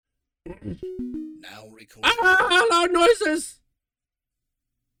Now recording. Ah, loud noises!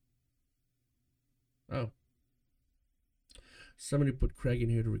 Oh. Somebody put Craig in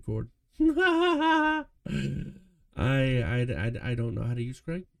here to record. I don't know how to use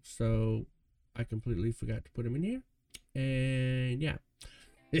Craig, so I completely forgot to put him in here. And yeah.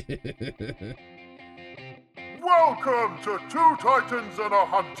 Welcome to Two Titans and a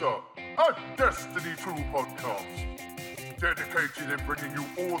Hunter, a Destiny 2 podcast. Dedicated in bringing you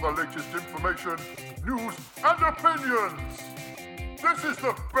all the latest information, news, and opinions. This is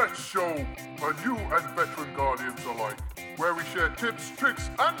the best show for new and veteran Guardians alike, where we share tips, tricks,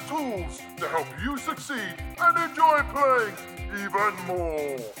 and tools to help you succeed and enjoy playing even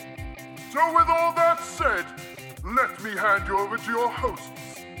more. So with all that said, let me hand you over to your hosts,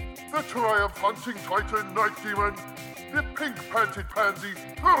 the Triumph Hunting Titan Night Demon, the Pink-Panted Pansy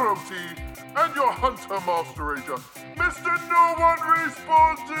Hiroti, and your Hunter Master Ranger, Mr. No One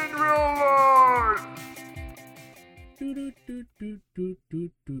Respawns in Real Life!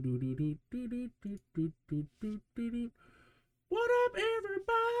 What up,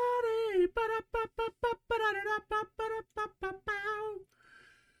 everybody?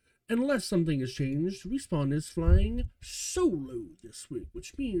 Unless something has changed, Respawn is flying solo this week,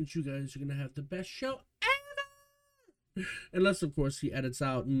 which means you guys are going to have the best show ever! Unless, of course, he edits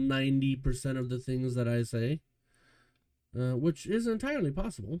out 90% of the things that I say, which is entirely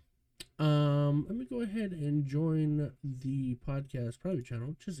possible. Let me go ahead and join the podcast private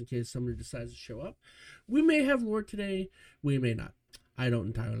channel, just in case somebody decides to show up. We may have lore today, we may not. I don't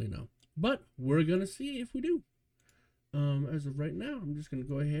entirely know. But we're going to see if we do. As of right now, I'm just going to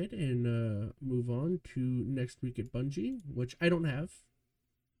go ahead and move on to next week at Bungie, which I don't have,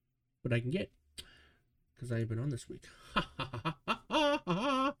 but I can get, because I have been on this week.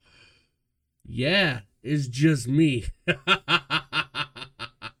 Yeah, it's just me.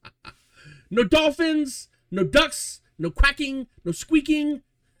 No dolphins, no ducks, no quacking, no squeaking.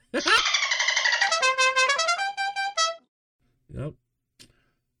 Yep.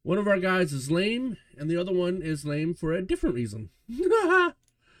 One of our guys is lame, and the other one is lame for a different reason.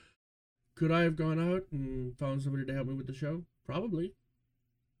 Could I have gone out and found somebody to help me with the show? Probably.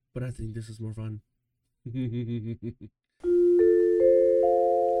 But I think this is more fun. So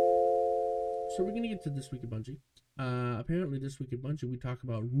we're going to get to This Week at Bungie. Apparently this week at Bungie we talk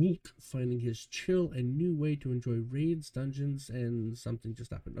about Meek finding his chill and new way to enjoy raids, dungeons, and something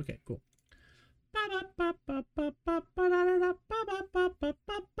just happened. Okay, cool.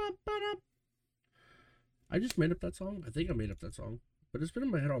 I just made up that song. I think I made up that song. But it's been in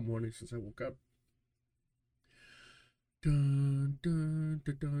my head all morning since I woke up. Dun, dun,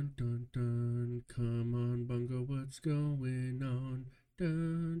 dun, dun, dun, dun. Come on, Bungo, what's going on?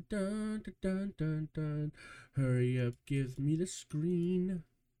 Dun, dun, dun, dun, dun, dun. Hurry up, give me the screen.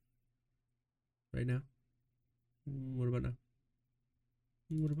 Right now? What about now?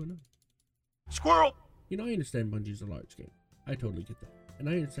 What about now? Squirrel! You know, I understand Bungie's a large game. I totally get that. And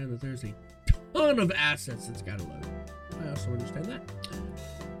I understand that there's a ton of assets that's gotta load. I also understand that.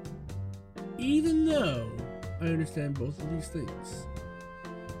 Even though I understand both of these things,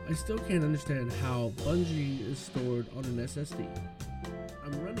 I still can't understand how Bungie is stored on an SSD.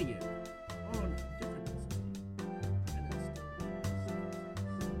 I'm running it on a different SSD. And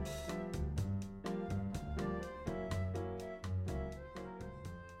it's still...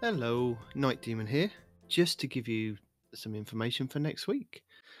 Hello, Night Demon here, just to give you some information for next week.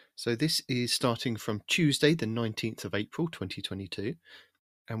 So this is starting from Tuesday, the 19th of April, 2022,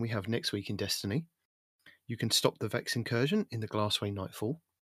 and we have next week in Destiny. You can stop the Vex incursion in the Glassway Nightfall.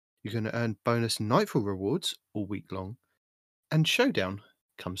 You're going to earn bonus Nightfall rewards all week long, and Showdown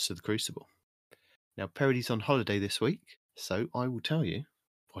comes to the Crucible. Now, Parody's on holiday this week, so I will tell you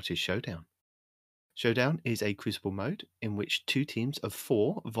what is Showdown. Showdown is a Crucible mode in which 2 teams of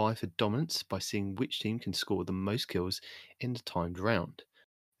 4 vie for dominance by seeing which team can score the most kills in the timed round.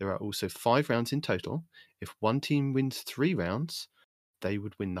 There are also 5 rounds in total. If one team wins 3 rounds, they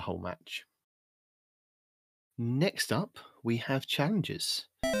would win the whole match. Next up, we have challenges.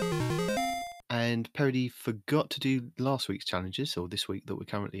 And Parody forgot to do last week's challenges, or this week that we're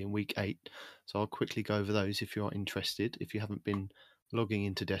currently in week 8. So I'll quickly go over those if you are interested, if you haven't been logging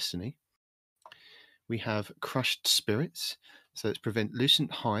into Destiny. We have Crushed Spirits. So it's prevent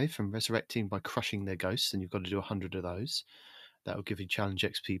Lucent Hive from resurrecting by crushing their ghosts, and you've got to do 100 of those. That will give you challenge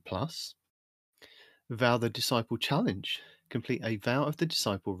XP+. Vow the Disciple Challenge. Complete a Vow of the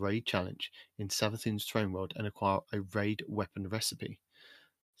Disciple raid challenge in Savathun's Throne World and acquire a raid weapon recipe.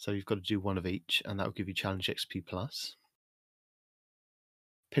 So you've got to do 1 of each, and that will give you challenge XP+.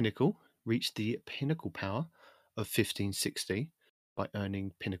 Pinnacle. Reach the pinnacle power of 1560. by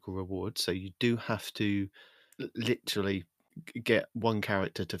earning pinnacle rewards. So you do have to literally get one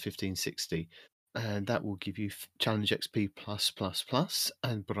character to 1560, and that will give you Challenge XP plus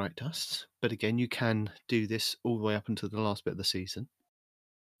and Bright Dust. But again, you can do this all the way up until the last bit of the season.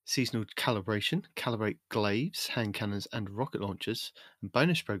 Seasonal calibration, calibrate glaives, hand cannons, and rocket launchers, and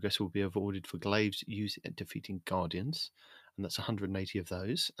bonus progress will be awarded for glaives used at defeating guardians, and that's 180 of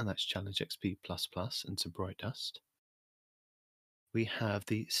those, and that's Challenge XP plus and some Bright Dust. We have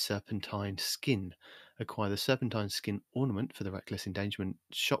the Serpentine Skin. Acquire the Serpentine Skin ornament for the Reckless Endangerment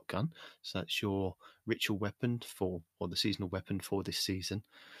shotgun. So that's your ritual weapon or the seasonal weapon for this season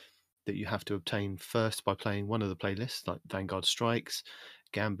that you have to obtain first by playing one of the playlists like Vanguard Strikes,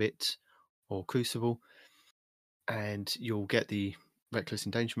 Gambit, or Crucible. And you'll get the Reckless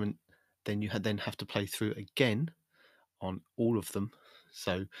Endangerment. Then you then have to play through again on all of them.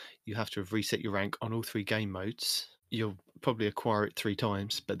 So you have to have reset your rank on all 3 game modes. You'll probably acquire it 3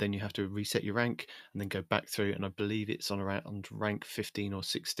 times, but then you have to reset your rank and then go back through. And I believe it's on around rank 15 or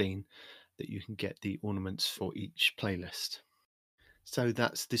 16 that you can get the ornaments for each playlist. So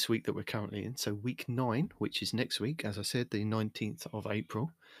that's this week that we're currently in. So week 9, which is next week, as I said, the 19th of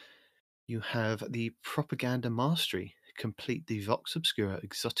April, you have the Propaganda Mastery. Complete the Vox Obscura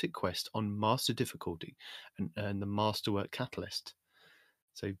exotic quest on Master difficulty and earn the Masterwork Catalyst.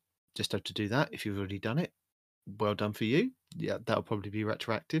 So just have to do that if you've already done it. Well done for you. Yeah, that'll probably be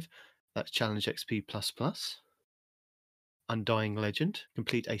retroactive. That's Challenge XP plus. Undying Legend.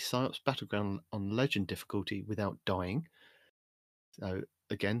 Complete a Psyops Battleground on Legend difficulty without dying. So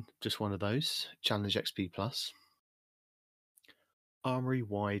again, just one of those. Challenge XP plus.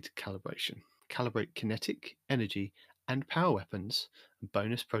 Armory-wide calibration. Calibrate kinetic, energy, and power weapons. And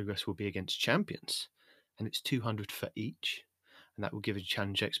bonus progress will be against champions. And it's 200 for each. And that will give a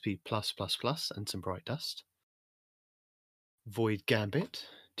Challenge XP plus and some Bright Dust. Void Gambit.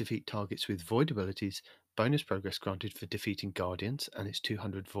 Defeat targets with void abilities. Bonus progress granted for defeating guardians, and it's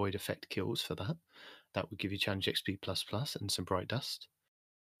 200 void effect kills for that. That will give you Challenge XP plus and some Bright Dust.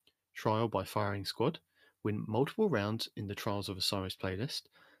 Trial by Firing Squad. Win multiple rounds in the Trials of Osiris playlist.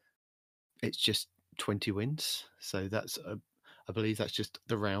 It's just 20 wins, so that's I believe that's just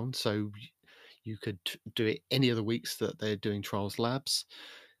the round. So you could do it any of the weeks that they're doing Trials Labs.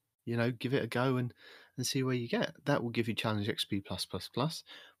 Give it a go and see where you get. That will give you Challenge XP plus.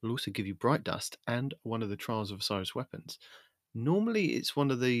 Will also give you Bright Dust and one of the Trials of Osiris weapons. Normally, it's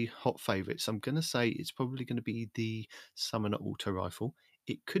one of the hot favourites. I'm going to say it's probably going to be the Summoner Auto Rifle.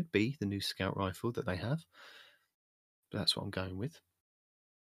 It could be the new Scout Rifle that they have. But that's what I'm going with.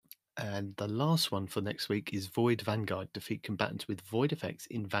 And the last one for next week is Void Vanguard. Defeat combatants with void effects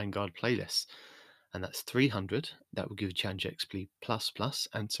in Vanguard playlists. And that's 300. That will give you Challenge XP plus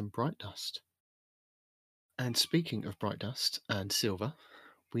and some Bright Dust. And speaking of Bright Dust and Silver,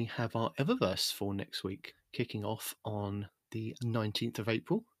 we have our Eververse for next week, kicking off on the 19th of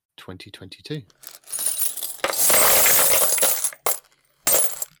April, 2022.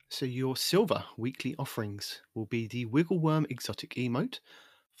 So your silver weekly offerings will be the Wiggleworm exotic emote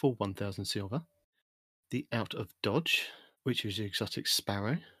for 1000 silver, the Out of Dodge, which is the exotic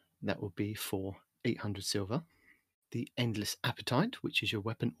sparrow, that will be for 800 silver, the Endless Appetite, which is your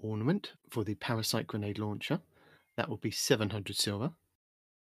weapon ornament for the Parasite Grenade Launcher, that will be 700 silver,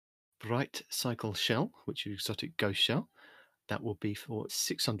 Bright Cycle Shell, which is exotic ghost shell, that will be for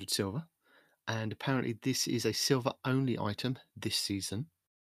 600 silver, and apparently this is a silver only item this season.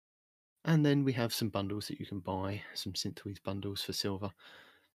 And then we have some bundles that you can buy, some Synthweave bundles for silver.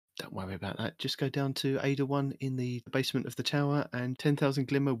 Don't worry about that. Just go down to Ada 1 in the basement of the tower, and 10,000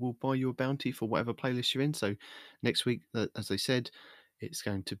 Glimmer will buy you a bounty for whatever playlist you're in. So next week, as I said, it's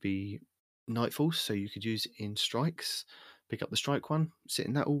going to be Nightfall, so you could use it in Strikes. Pick up the Strike one, sit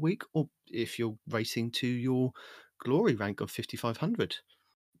in that all week, or if you're racing to your glory rank of 5,500,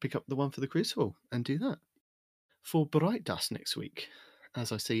 pick up the one for the Crucible and do that. For Bright Dust next week,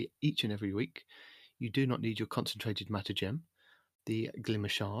 as I say each and every week, you do not need your concentrated matter gem, the Glimmer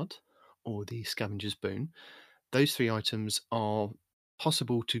Shard, or the Scavenger's Boon. Those 3 items are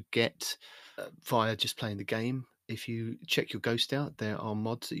possible to get via just playing the game. If you check your Ghost out, there are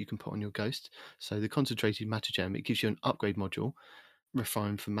mods that you can put on your Ghost. So the concentrated matter gem, it gives you an upgrade module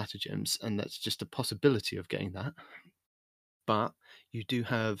refined for matter gems, and that's just a possibility of getting that. But you do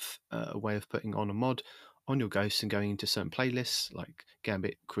have a way of putting on a mod on your Ghosts and going into certain playlists like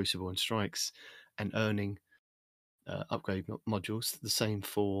Gambit, Crucible, and Strikes, and earning upgrade modules. The same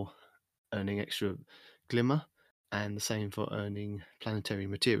for earning extra Glimmer, and the same for earning planetary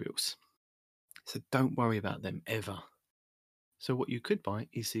materials. So don't worry about them ever. So what you could buy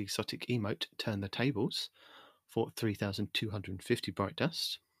is the exotic emote Turn the Tables for 3,250 Bright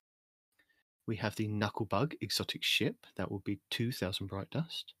Dust. We have the Knucklebug exotic ship. That will be 2,000 Bright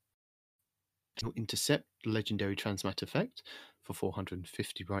Dust. Intercept legendary transmat effect for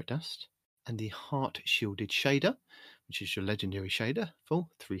 450 Bright Dust. And the Heart Shielded Shader, which is your legendary shader, for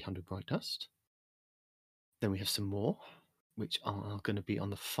 300 Bright Dust. Then we have some more, which are going to be on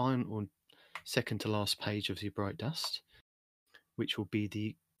the final or second to last page of the Bright Dust, which will be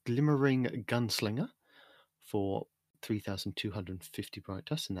the Glimmering Gunslinger for 3,250 Bright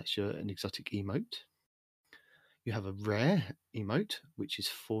Dust, and that's an exotic emote. You have a rare emote, which is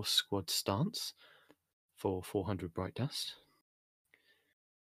Force Squad Stance for 400 Bright Dust.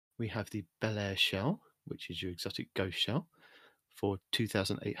 We have the Bel Air Shell, which is your exotic ghost shell, for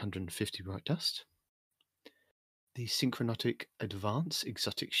 2,850 Bright Dust. The Synchronautic Advance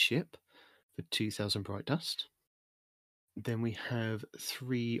exotic ship for 2,000 Bright Dust. Then we have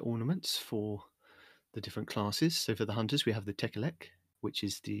 3 ornaments for the different classes. So for the Hunters, we have the Tekelek, which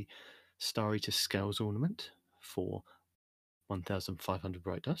is the Star Eater Scales ornament for 1,500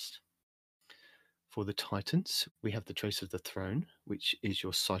 Bright Dust. For the Titans, we have the Trace of the Throne, which is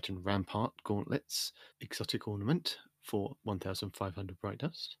your Sight and Rampart Gauntlets exotic ornament for 1,500 Bright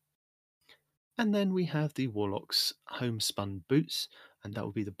Dust. And then we have the Warlock's Homespun Boots, and that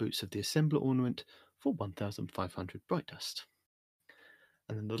will be the Boots of the Assembler ornament for 1,500 Bright Dust.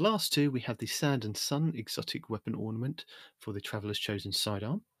 And then the last 2, we have the Sand and Sun exotic weapon ornament for the Traveller's Chosen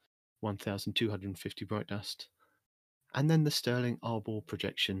Sidearm, 1,250 Bright Dust. And then the Sterling Arbor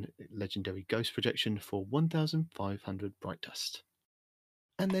Projection legendary Ghost Projection for 1,500 Bright Dust.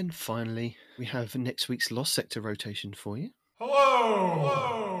 And then finally, we have next week's Lost Sector rotation for you.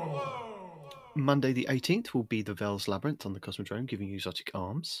 Hello! Monday the 18th will be the Vel's Labyrinth on the Cosmodrome, giving you exotic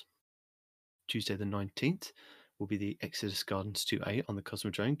arms. Tuesday the 19th will be the Exodus Gardens 2A on the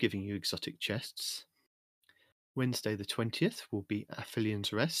Cosmodrome, giving you exotic chests. Wednesday the 20th will be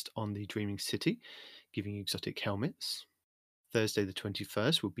Aphelios Rest on the Dreaming City, giving you exotic helmets. Thursday the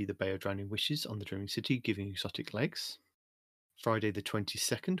 21st will be the Bay of Drowning Wishes on the Dreaming City, giving you exotic legs. Friday the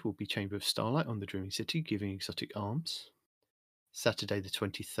 22nd will be Chamber of Starlight on the Dreaming City, giving you exotic arms. Saturday the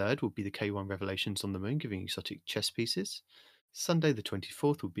 23rd will be the K1 Revelations on the Moon, giving you exotic chess pieces. Sunday the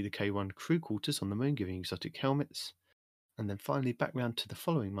 24th will be the K1 Crew Quarters on the Moon, giving you exotic helmets. And then finally back round to the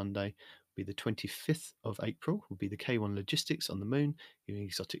following Monday will be the 25th of April, will be the K1 Logistics on the Moon, giving you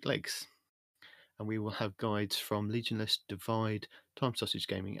exotic legs. And we will have guides from Legionless, Divide, Time Sausage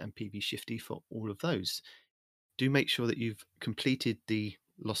Gaming and PB Shifty for all of those. Do make sure that you've completed the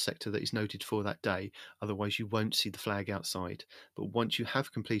Lost Sector that is noted for that day, otherwise you won't see the flag outside. But once you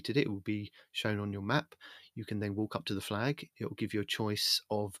have completed it, it will be shown on your map. You can then walk up to the flag. It will give you a choice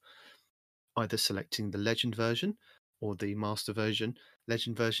of either selecting the Legend version or the Master version.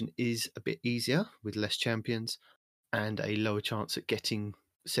 Legend version is a bit easier with less champions and a lower chance at getting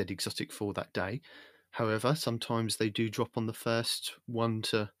said exotic for that day. However, sometimes they do drop on the first 1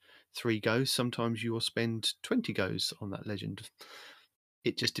 to 3 goes. Sometimes you will spend 20 goes on that Legend.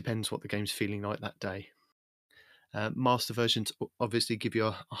 It just depends what the game's feeling like that day. Master versions obviously give you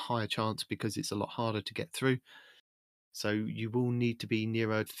a higher chance because it's a lot harder to get through. So you will need to be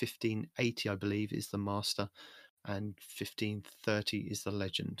nearer 1580, I believe, is the Master, and 1530 is the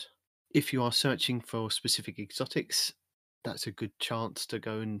Legend. If you are searching for specific exotics, that's a good chance to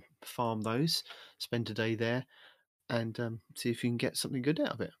go and farm those, spend a day there, and see if you can get something good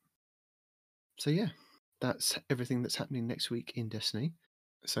out of it. So yeah, that's everything that's happening next week in Destiny.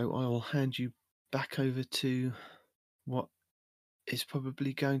 So I will hand you back over to what is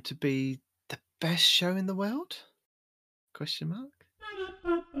probably going to be the best show in the world? Question mark?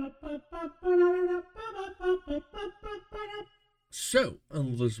 So,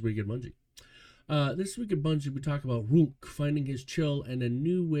 on this week at Bungie. This week at Bungie, we talk about Rook finding his chill and a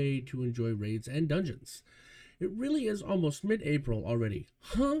new way to enjoy raids and dungeons. It really is almost mid-April already.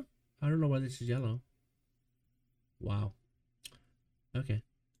 Huh? I don't know why this is yellow. Wow. Okay.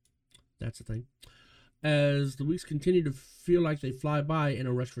 That's the thing. As the weeks continue to feel like they fly by in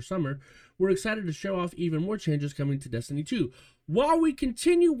a rush for summer, we're excited to show off even more changes coming to Destiny 2, while we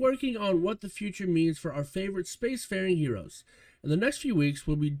continue working on what the future means for our favorite spacefaring heroes. In the next few weeks,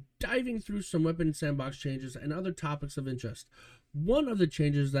 we'll be diving through some weapon sandbox changes and other topics of interest. One of the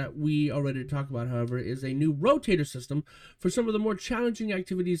changes that we already talked about, however, is a new rotator system for some of the more challenging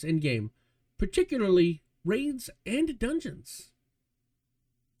activities in-game, particularly raids and dungeons.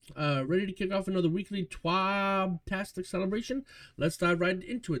 Ready to kick off another weekly TWAB-tastic celebration? Let's dive right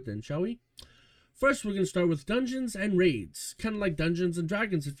into it then, shall we? First, we're going to start with dungeons and raids. Kind of like Dungeons and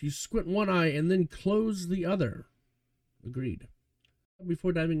Dragons if you squint one eye and then close the other. Agreed.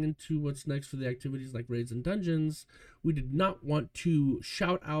 Before diving into what's next for the activities like raids and dungeons, we did not want to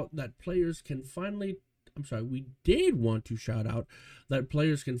shout out that players can finally... we did want to shout out that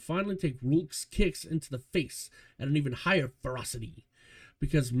players can finally take Rulk's kicks into the face at an even higher ferocity,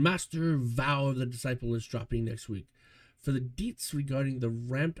 because Master Vow of the Disciple is dropping next week. For the deets regarding the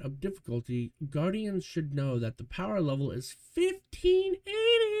ramped up difficulty, Guardians should know that the power level is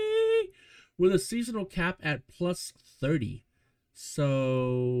 1580 with a seasonal cap at plus 30.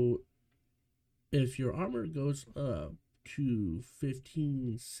 So if your armor goes up to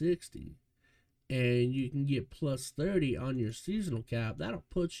 1560 and you can get plus 30 on your seasonal cap, that'll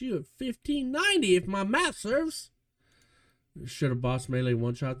put you at 1590 if my math serves. Should a boss melee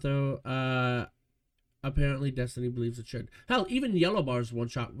one-shot though? Apparently Destiny believes it should. Hell, even yellow bars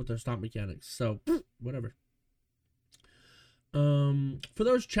one-shot with their stomp mechanics, so whatever. For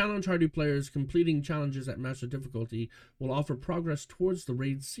those challenge hardy players, completing challenges at master difficulty will offer progress towards the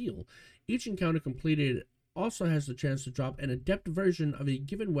raid seal. Each encounter completed also has the chance to drop an adept version of a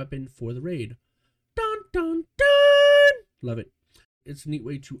given weapon for the raid. Dun dun dun! Love it. It's a neat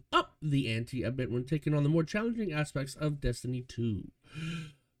way to up the ante a bit when taking on the more challenging aspects of Destiny 2.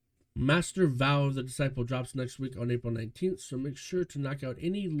 Master Vow of the Disciple drops next week on April 19th, so make sure to knock out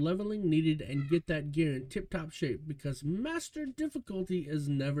any leveling needed and get that gear in tip-top shape, because Master difficulty is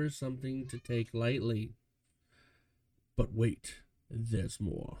never something to take lightly. But wait, there's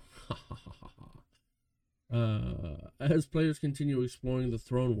more. As players continue exploring the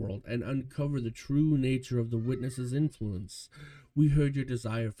throne world and uncover the true nature of the Witness's influence, we heard your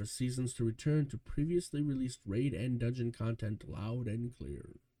desire for Seasons to return to previously released raid and dungeon content loud and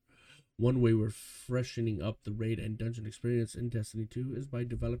clear. One way we're freshening up the raid and dungeon experience in Destiny 2 is by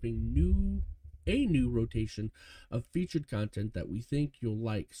developing a new rotation of featured content that we think you'll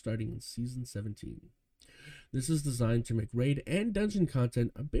like starting in Season 17. This is designed to make raid and dungeon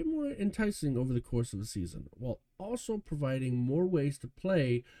content a bit more enticing over the course of the season, while also providing more ways to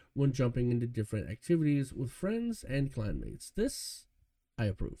play when jumping into different activities with friends and clanmates. This, I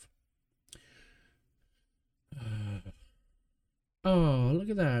approve. Oh, look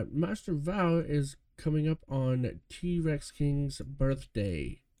at that. Master Vow is coming up on T-Rex King's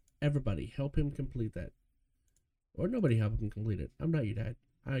birthday. Everybody, help him complete that. Or nobody help him complete it. I'm not your dad.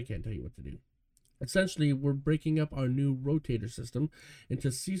 I can't tell you what to do. Essentially, we're breaking up our new rotator system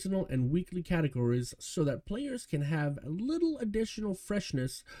into seasonal and weekly categories so that players can have a little additional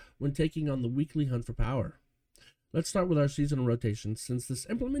freshness when taking on the weekly hunt for power. Let's start with our seasonal rotation, since this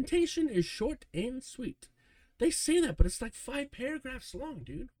implementation is short and sweet. They say that, but it's like 5 paragraphs long,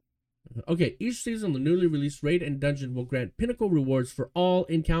 dude. Okay, each season, the newly released raid and dungeon will grant pinnacle rewards for all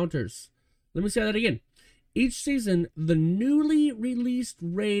encounters. Let me say that again. Each season, the newly released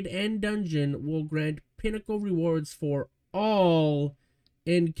raid and dungeon will grant pinnacle rewards for all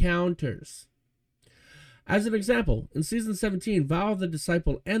encounters. As an example, in Season 17, Vow of the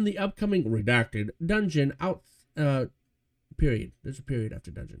Disciple and the upcoming Redacted dungeon period. There's a period after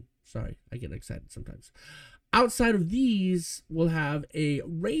dungeon. Sorry, I get excited sometimes. Outside of these, we'll have a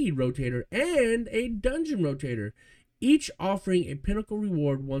raid rotator and a dungeon rotator, each offering a pinnacle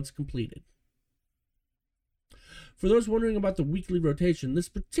reward once completed. For those wondering about the weekly rotation, this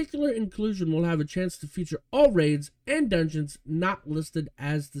particular inclusion will have a chance to feature all raids and dungeons not listed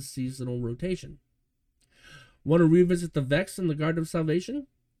as the seasonal rotation. Want to revisit the Vex and the Guard of Salvation?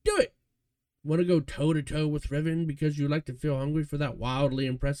 Do it! Want to go toe-to-toe with Riven because you like to feel hungry for that wildly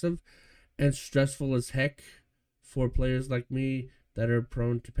impressive and stressful as heck for players like me that are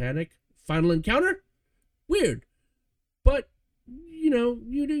prone to panic? Final encounter? Weird. But, you know,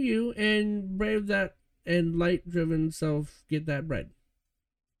 you do you, and brave that and light-driven self get that bread.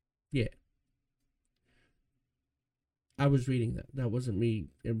 Yeah. I was reading that. That wasn't me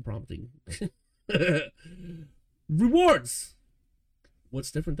imprompting. Rewards!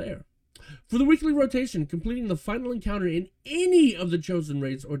 What's different there? For the weekly rotation, completing the final encounter in any of the chosen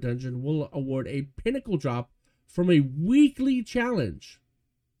raids or dungeon will award a pinnacle drop from a weekly challenge.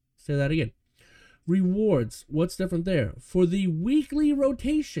 Say that again. Rewards. What's different there? For the weekly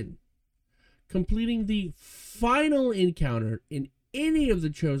rotation, completing the final encounter in any of the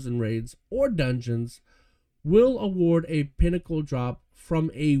chosen raids or dungeons will award a pinnacle drop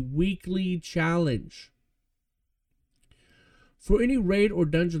from a weekly challenge. For any raid or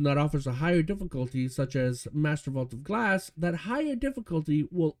dungeon that offers a higher difficulty, such as Master Vault of Glass, that higher difficulty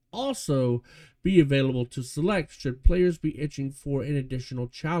will also be available to select should players be itching for an additional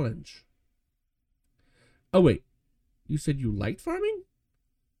challenge. Oh wait, you said you liked farming?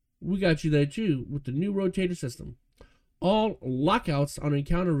 We got you there too with the new rotator system. All lockouts on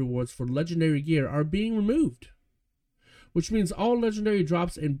encounter rewards for legendary gear are being removed. which means all legendary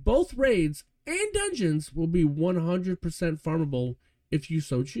drops in both raids and dungeons will be 100% farmable if you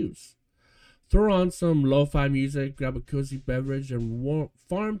so choose. Throw on some lo-fi music, grab a cozy beverage, and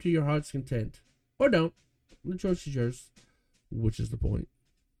farm to your heart's content. Or don't. The choice is yours, which is the point.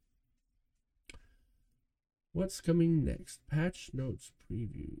 What's coming next? Patch notes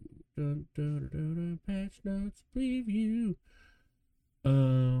preview. Dun, dun, dun, dun, patch notes preview.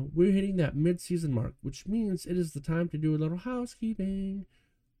 We're hitting that mid-season mark, which means it is the time to do a little housekeeping.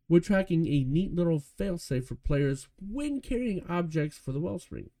 We're tracking a neat little failsafe for players when carrying objects for the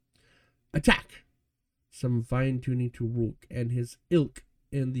Wellspring. Attack! Some fine-tuning to Rook and his ilk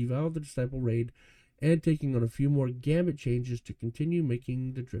in the Vow of the Disciple raid, and taking on a few more Gambit changes to continue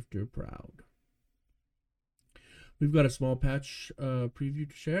making the Drifter proud. We've got a small patch preview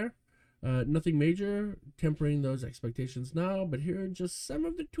to share. Nothing major, tempering those expectations now, but here are just some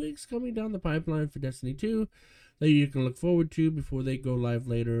of the tweaks coming down the pipeline for Destiny 2 that you can look forward to before they go live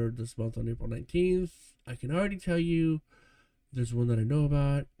later this month on April 19th. I can already tell you there's one that I know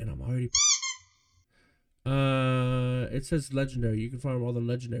about, and I'm already... it says legendary. You can farm all the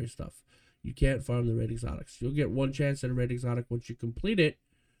legendary stuff. You can't farm the raid exotics. You'll get one chance at a raid exotic once you complete it,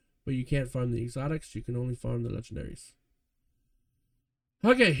 but you can't farm the exotics. You can only farm the legendaries.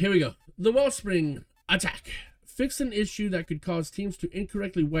 Okay, here we go. The Wellspring attack. Fix an issue that could cause teams to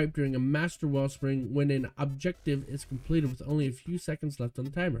incorrectly wipe during a master Wellspring when an objective is completed with only a few seconds left on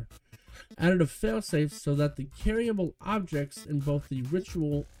the timer. Added a failsafe so that the carryable objects in both the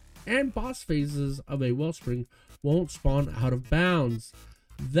ritual and boss phases of a Wellspring won't spawn out of bounds.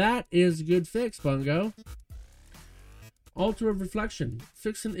 That is a good fix, Bungo. Altar of Reflection.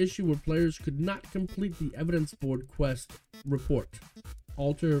 Fix an issue where players could not complete the evidence board quest report.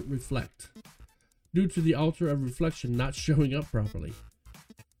 Altar Reflect. Due to the Altar of Reflection not showing up properly.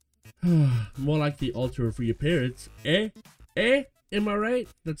 More like the Altar of Reappearance. Am I right?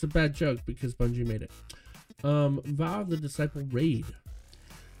 That's a bad joke because Bungie made it. Vow of the Disciple raid.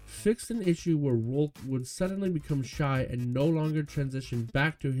 Fixed an issue where Rolk would suddenly become shy and no longer transition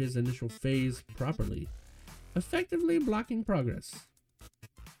back to his initial phase properly, effectively blocking progress.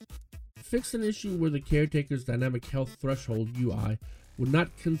 Fix an issue where the Caretaker's dynamic health threshold UI would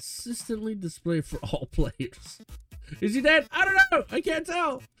not consistently display for all players. Is he dead? I don't know. I can't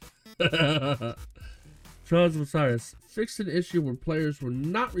tell. Trials of Osiris. Fixed an issue where players were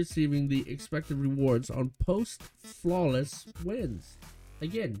not receiving the expected rewards on post-flawless wins.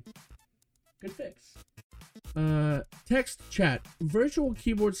 Again, good fix. Text chat. Virtual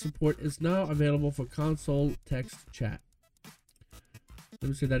keyboard support is now available for console text chat. Let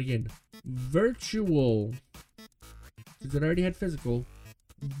me say that again. Virtual, since it already had physical,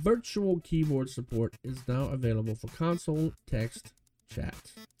 virtual keyboard support is now available for console text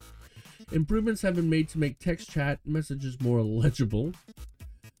chat. Improvements have been made to make text chat messages more legible.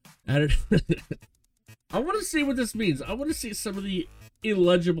 Added. I want to see what this means. I want to see some of the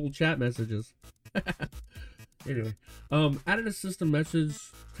illegible chat messages. Anyway, added a system message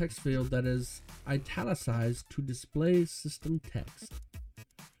text field that is italicized to display system text.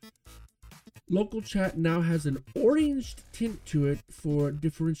 Local chat now has an orange tint to it for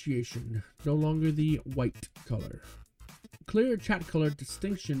differentiation, no longer the white color. Clear chat color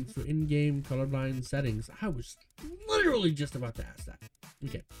distinction for in-game colorblind settings. I was literally just about to ask that.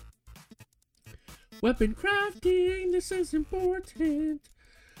 Okay. Weapon crafting, this is important.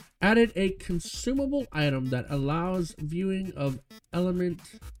 Added a consumable item that allows viewing of element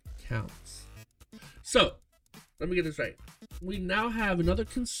counts. So, let me get this right. We now have another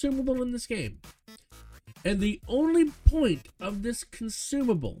consumable in this game. And the only point of this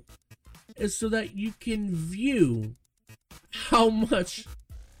consumable is so that you can view how much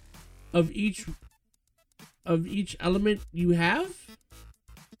of each element you have.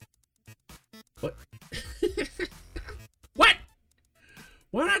 What? What?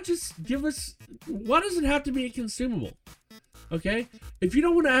 Why not just give us... Why does it have to be a consumable? Okay? If you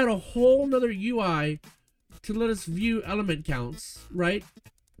don't want to add a whole nother UI to let us view element counts, right?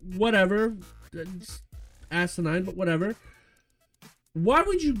 Whatever. It's asinine, but whatever. Why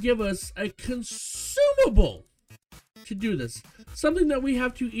would you give us a consumable to do this? Something that we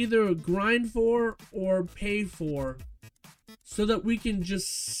have to either grind for or pay for, so that we can just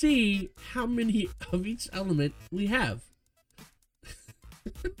see how many of each element we have.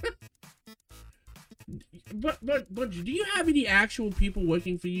 But do you have any actual people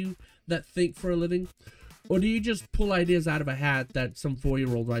working for you that think for a living? Or do you just pull ideas out of a hat that some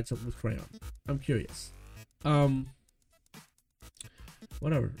 4-year-old writes up with crayon? I'm curious.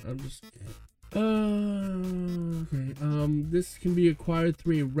 Whatever. I'm just... Okay. This can be acquired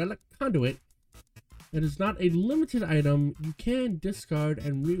through a relic conduit It is not a limited item. You can discard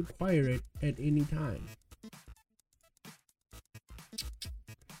and reacquire it at any time.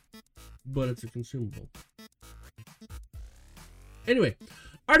 But it's a consumable. Anyway,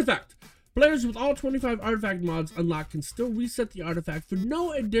 artifact. Players with all 25 artifact mods unlocked can still reset the artifact for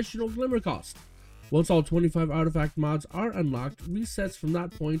no additional glimmer cost. Once all 25 artifact mods are unlocked, resets from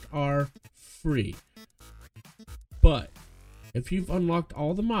that point are free. But if you've unlocked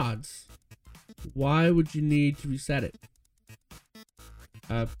all the mods, why would you need to reset it?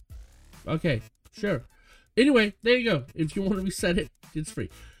 Okay, sure. Anyway, there you go. If you want to reset it, it's free.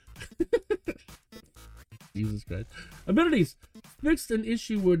 Jesus Christ. Abilities. Fixed an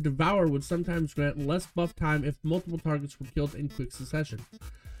issue where Devour would sometimes grant less buff time if multiple targets were killed in quick succession.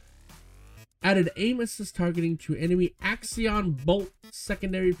 Added aim assist targeting to enemy Axion Bolt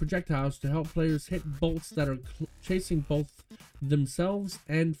secondary projectiles to help players hit bolts that are chasing both themselves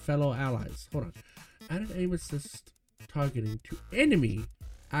and fellow allies. Hold on. Added aim assist targeting to enemy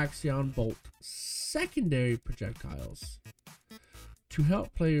Axion Bolt secondary projectiles to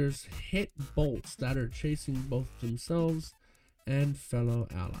help players hit bolts that are chasing both themselves and fellow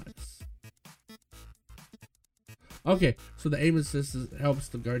allies. Okay, so the aim assist helps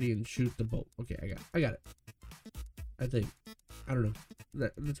the Guardian shoot the bolt. Okay, I got it. I think. I don't know.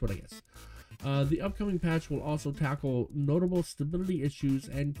 That's what I guess. The upcoming patch will also tackle notable stability issues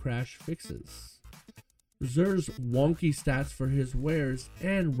and crash fixes. Zer's wonky stats for his wares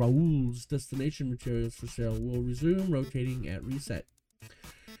and Raoul's destination materials for sale will resume rotating at reset.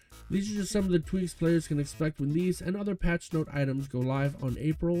 These are just some of the tweaks players can expect when these and other patch note items go live on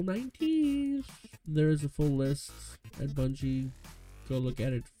April 19th. There is a full list at Bungie. Go look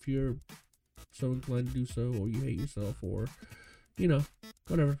at it if you're so inclined to do so, or you hate yourself, or, you know,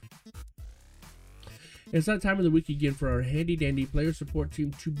 whatever. It's that time of the week again for our handy-dandy player support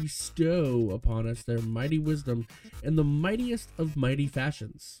team to bestow upon us their mighty wisdom in the mightiest of mighty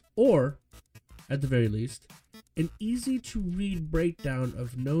fashions. Or, at the very least, an easy-to-read breakdown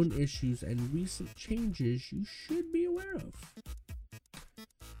of known issues and recent changes you should be aware of.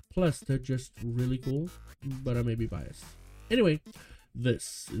 Plus, they're just really cool, but I may be biased. Anyway,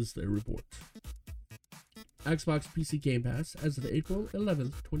 this is their report. Xbox PC Game Pass as of April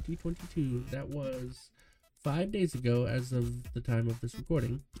 11th, 2022. That was 5 days ago as of the time of this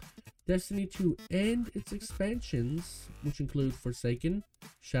recording. Destiny 2 and its expansions, which include Forsaken,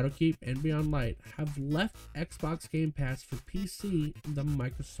 Shadowkeep, and Beyond Light, have left Xbox Game Pass for PC in the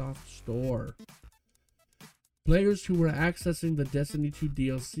Microsoft Store. Players who were accessing the Destiny 2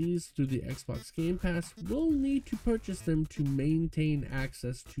 DLCs through the Xbox Game Pass will need to purchase them to maintain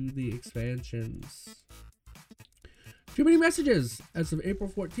access to the expansions. Too many messages! As of April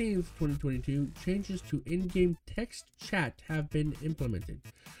 14th, 2022, changes to in-game text chat have been implemented,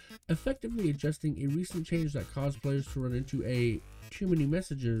 effectively adjusting a recent change that caused players to run into a too many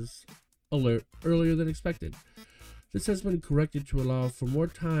messages alert earlier than expected. This has been corrected to allow for more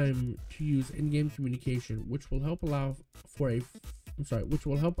time to use in-game communication, which will help allow which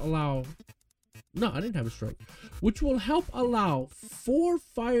will help allow for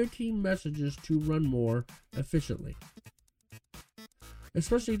Fireteam messages to run more efficiently.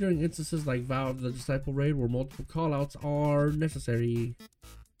 Especially during instances like Valve the Disciple Raid where multiple callouts are necessary.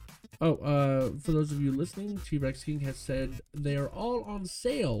 For those of you listening, T-Rex King has said they are all on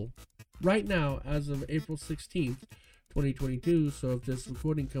sale right now as of April 16th, 2022. So if this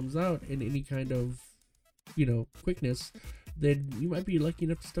recording comes out in any kind of, quickness, then you might be lucky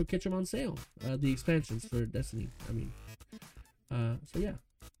enough to still catch them on sale. The expansions for Destiny, so yeah,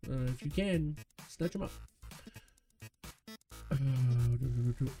 if you can, snatch them up.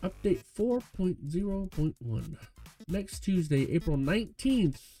 Update 4.0.1. Next Tuesday, April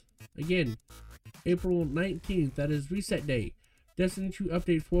 19th. Again, April 19th, that is reset day. Destiny 2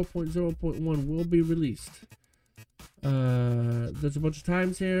 Update 4.0.1 will be released. There's a bunch of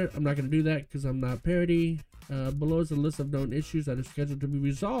times here. I'm not going to do that because I'm not parody. Below is a list of known issues that are scheduled to be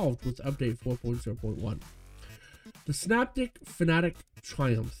resolved with Update 4.0.1. The Synaptic Fanatic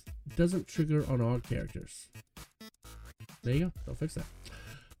Triumph doesn't trigger on all characters. There you go. They'll fix that.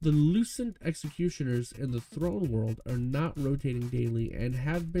 The Lucent Executioners in the Throne World are not rotating daily and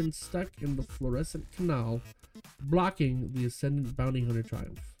have been stuck in the Fluorescent Canal, blocking the Ascendant Bounty Hunter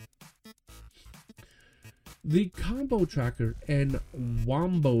Triumph. The Combo Tracker and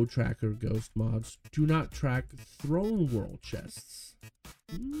Wombo Tracker Ghost mods do not track Throne World chests.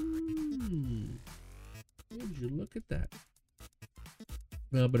 Would you look at that?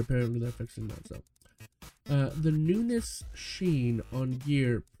 Well, but apparently they're fixing that, so. The newness sheen on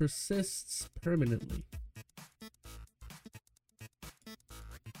gear persists permanently.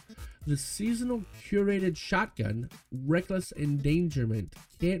 The seasonal curated shotgun, Reckless Endangerment,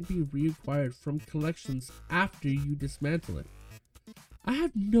 can't be reacquired from collections after you dismantle it. I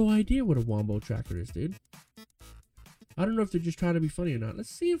have no idea what a Wombo tracker is, dude. I don't know if they're just trying to be funny or not. Let's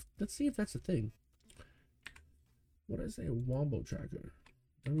see if that's a thing. What did I say? A Wombo tracker.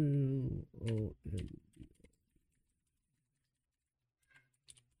 W-O-M-B.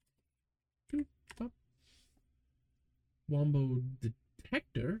 Wombo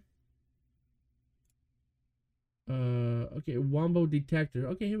detector. Okay, Wombo detector.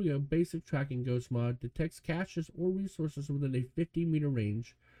 Okay, here we go. Basic tracking ghost mod. Detects caches or resources within a 50-meter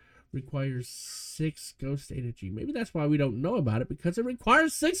range. Requires 6 ghost energy. Maybe that's why we don't know about it, because it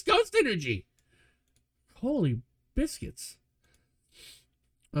requires 6 ghost energy. Holy biscuits.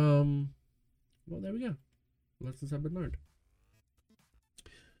 Well, there we go. Lessons have been learned.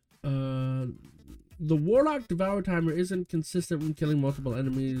 The Warlock Devour timer isn't consistent when killing multiple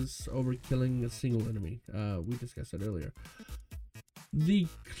enemies over killing a single enemy. We discussed that earlier. The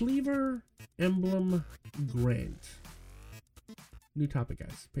Cleaver Emblem Grant. New topic,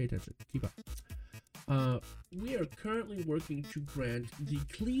 guys. Pay attention. Keep up. We are currently working to grant the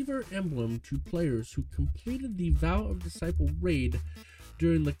Cleaver Emblem to players who completed the Vow of Disciple raid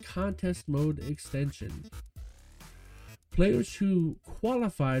during the contest mode extension. Players who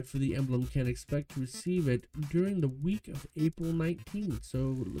qualified for the emblem can expect to receive it during the week of April 19th.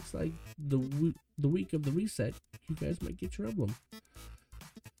 So it looks like the week of the reset, you guys might get your emblem.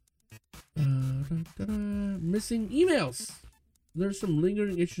 Missing emails. There's some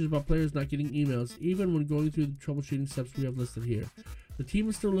lingering issues about players not getting emails, even when going through the troubleshooting steps we have listed here. The team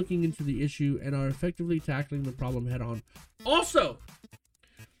is still looking into the issue and are effectively tackling the problem head on. Also,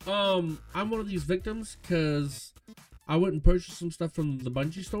 I'm one of these victims because I went and purchased some stuff from the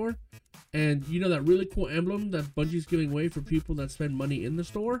Bungie store, and you know that really cool emblem that Bungie's giving away for people that spend money in the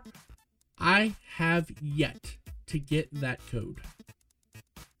store? I have yet to get that code.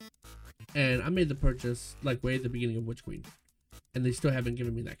 And I made the purchase like way at the beginning of Witch Queen, and they still haven't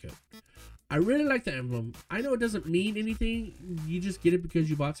given me that code. I really like the emblem. I know it doesn't mean anything. You just get it because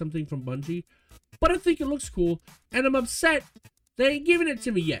you bought something from Bungie, but I think it looks cool, and I'm upset they ain't giving it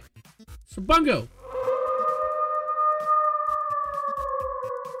to me yet. So Bungo.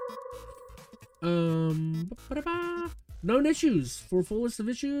 Known issues. For full list of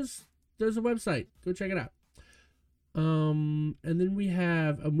issues, there's a website. Go check it out. And then we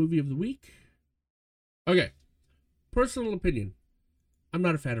have a movie of the week. Okay. Personal opinion. I'm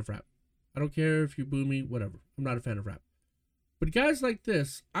not a fan of rap. I don't care if you boo me, whatever. I'm not a fan of rap. But guys like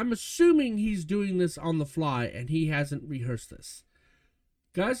this, I'm assuming he's doing this on the fly and he hasn't rehearsed this.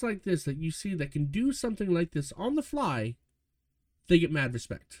 Guys like this that you see that can do something like this on the fly, they get mad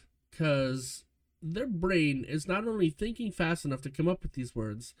respect. Because their brain is not only thinking fast enough to come up with these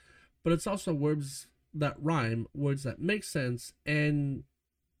words, but it's also words that rhyme, words that make sense, and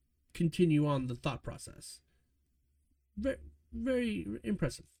continue on the thought process. Very, very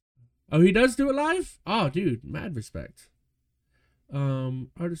impressive. Oh, he does do it live? Oh, dude, mad respect.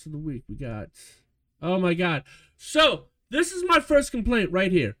 Artist of the week, we got... Oh my god. So, this is my first complaint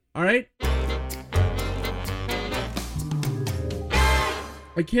right here, alright?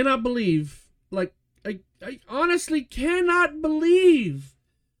 I cannot believe, like, I honestly cannot believe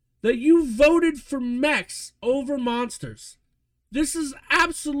that you voted for mechs over monsters. This is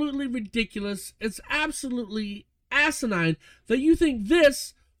absolutely ridiculous. It's absolutely asinine that you think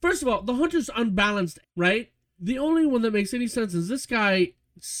this... First of all, the Hunter's unbalanced, right? The only one that makes any sense is this guy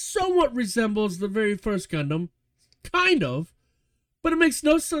somewhat resembles the very first Gundam. Kind of. But it makes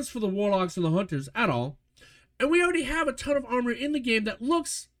no sense for the Warlocks and the Hunters at all. And we already have a ton of armor in the game that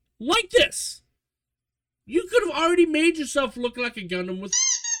looks like this. You could have already made yourself look like a Gundam with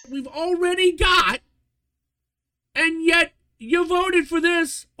we've already got. And yet, you voted for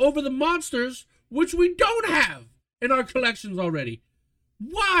this over the monsters, which we don't have in our collections already.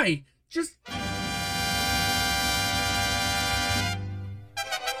 Why? Just...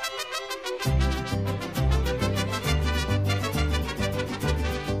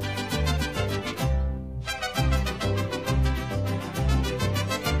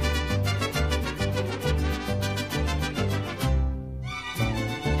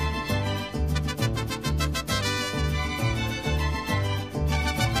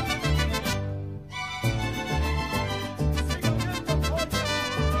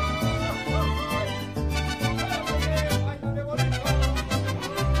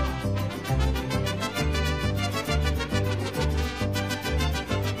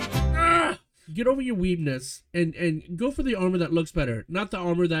 Get over your weebness and go for the armor that looks better. Not the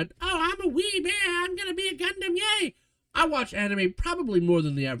armor that, oh, I'm a weeb, yeah, I'm gonna be a Gundam, yay! I watch anime probably more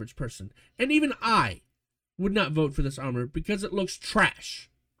than the average person, and even I would not vote for this armor because it looks trash.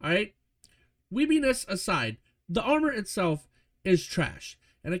 Alright? Weebiness aside, the armor itself is trash.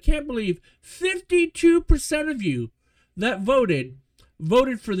 And I can't believe 52% of you that voted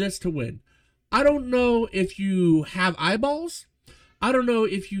for this to win. I don't know if you have eyeballs. I don't know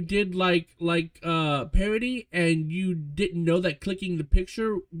if you did like parody and you didn't know that clicking the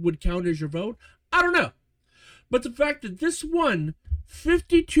picture would count as your vote. I don't know. But the fact that this won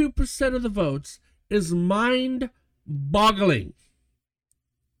 52% of the votes is mind-boggling.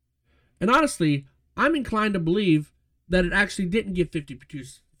 And honestly, I'm inclined to believe that it actually didn't get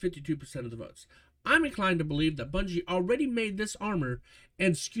 52% of the votes. I'm inclined to believe that Bungie already made this armor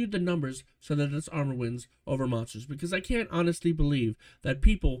and skewed the numbers so that this armor wins over monsters. Because I can't honestly believe that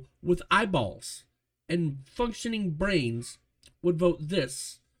people with eyeballs and functioning brains would vote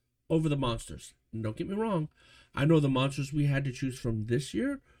this over the monsters. And don't get me wrong, I know the monsters we had to choose from this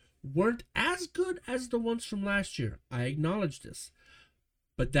year weren't as good as the ones from last year. I acknowledge this.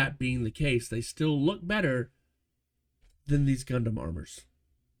 But that being the case, they still look better than these Gundam armors.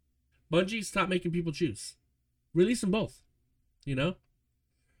 Bungie, stop making people choose. Release them both. You know?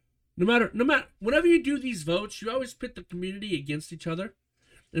 No matter, whenever you do these votes, you always pit the community against each other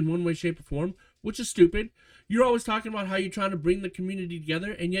in one way, shape, or form, which is stupid. You're always talking about how you're trying to bring the community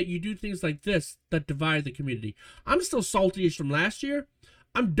together, and yet you do things like this that divide the community. I'm still salty-ish from last year.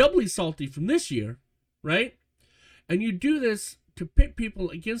 I'm doubly salty from this year, right? And you do this to pit people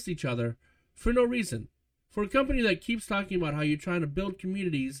against each other for no reason. For a company that keeps talking about how you're trying to build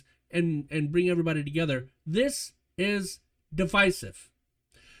communities and bring everybody together, this is divisive.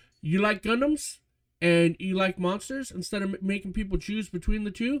 You like Gundams and you like monsters, instead of making people choose between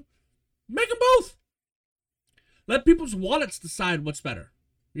the two, make them both. Let people's wallets decide what's better.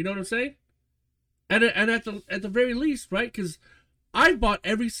 You know what I'm saying? And at the very least, right? Because I've bought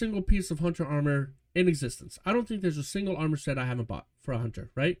every single piece of Hunter armor in existence. I don't think there's a single armor set I haven't bought for a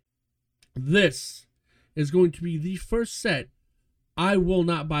Hunter, right? This is going to be the first set I will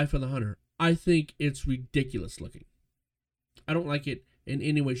not buy for the Hunter. I think it's ridiculous looking. I don't like it in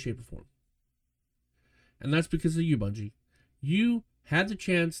any way, shape, or form. And that's because of you, Bungie. You had the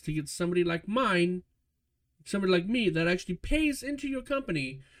chance to get somebody like mine, somebody like me, that actually pays into your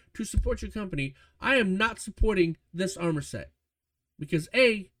company to support your company. I am not supporting this armor set. Because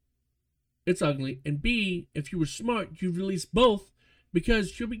A, it's ugly, and B, if you were smart, you'd release both,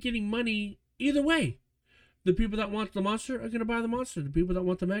 because you'll be getting money either way. The people that want the monster are going to buy the monster. The people that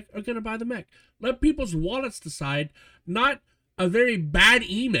want the mech are going to buy the mech. Let people's wallets decide, not a very bad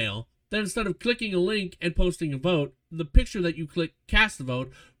email that instead of clicking a link and posting a vote, the picture that you click casts the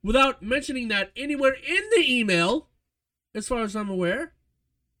vote without mentioning that anywhere in the email, as far as I'm aware,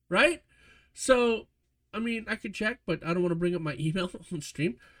 right? So, I mean, I could check, but I don't want to bring up my email on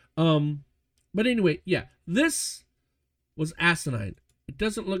stream. But anyway, yeah, this was asinine. It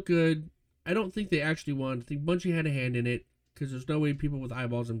doesn't look good. I don't think they actually won. I think Bungie had a hand in it, because there's no way people with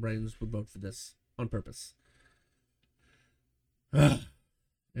eyeballs and brains would vote for this on purpose.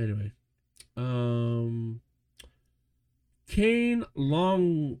 Anyway, Kane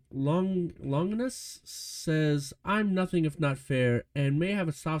Longness says, I'm nothing if not fair and may have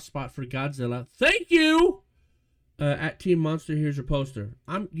a soft spot for Godzilla. Thank you! At Team Monster, here's your poster.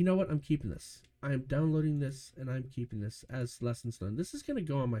 You know what? I'm keeping this. I am downloading this and I'm keeping this as lessons learned. This is going to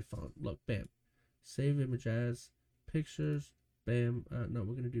go on my phone. Look, bam. Save image as pictures. Bam. No,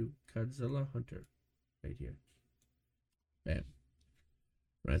 we're going to do Godzilla Hunter right here. Bam.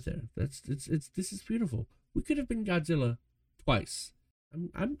 Right there. This is beautiful. We could have been Godzilla twice.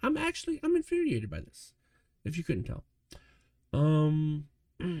 I'm infuriated by this, if you couldn't tell.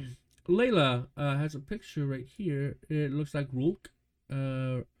 Layla has a picture right here. It looks like Rulk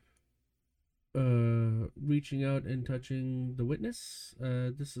reaching out and touching the witness.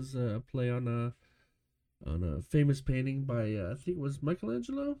 This is a play on a famous painting by I think it was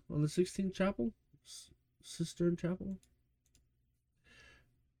Michelangelo on the Sistine Chapel. Sistine Chapel.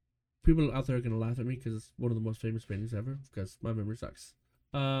 People out there are going to laugh at me because it's one of the most famous paintings ever, because my memory sucks.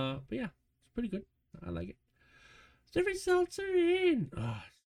 But yeah, it's pretty good. I like it. The results are in.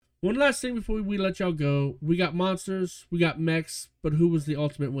 One last thing before we let y'all go. We got monsters, we got mechs, but who was the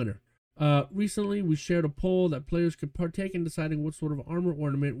ultimate winner? Recently, we shared a poll that players could partake in deciding what sort of armor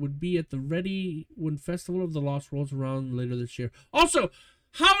ornament would be at the ready when Festival of the Lost rolls around later this year. Also,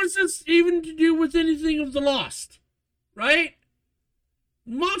 how is this even to do with anything of the Lost? Right?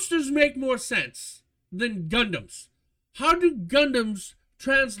 Monsters make more sense than Gundams. How do Gundams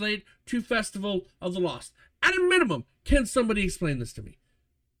translate to Festival of the Lost? At a minimum, can somebody explain this to me?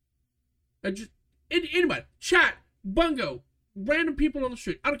 Anybody, chat, Bungo, random people on the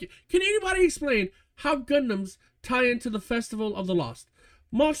street. I don't care. Can anybody explain how Gundams tie into the Festival of the Lost?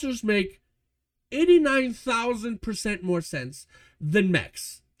 Monsters make 89,000% more sense than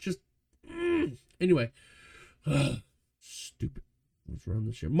mechs. Just, anyway. Stupid. What's wrong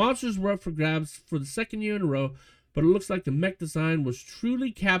this year? Monsters were up for grabs for the second year in a row, but it looks like the mech design was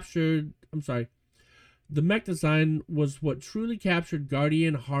truly captured. The mech design was what truly captured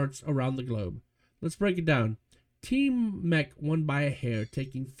Guardian hearts around the globe. Let's break it down. Team Mech won by a hair,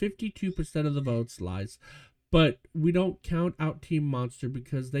 taking 52% of the votes, lies. But we don't count out Team Monster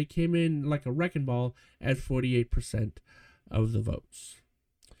because they came in like a wrecking ball at 48% of the votes.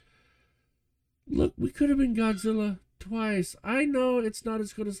 Look, we could have been Godzilla twice. I know it's not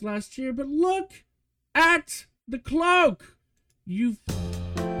as good as last year, but look at the cloak.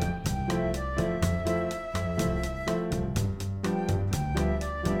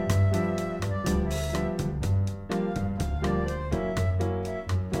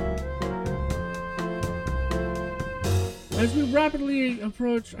 As we rapidly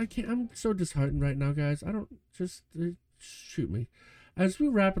approach, I'm so disheartened right now, guys. Shoot me. As we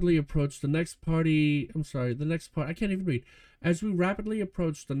rapidly approach the next part, I can't even read. As we rapidly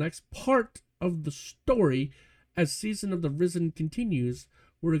approach the next part of the story, as Season of the Risen continues,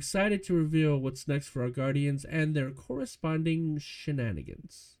 we're excited to reveal what's next for our Guardians and their corresponding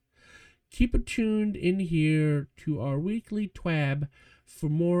shenanigans. Keep it tuned in here to our weekly twab for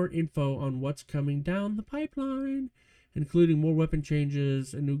more info on what's coming down the pipeline, including more weapon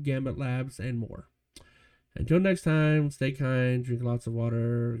changes, and new Gambit labs, and more. Until next time, stay kind, drink lots of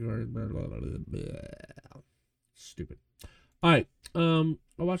water. Stupid. Alright, I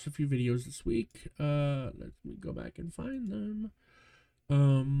watched a few videos this week. Let me go back and find them.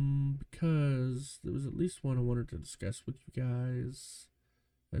 Because there was at least one I wanted to discuss with you guys.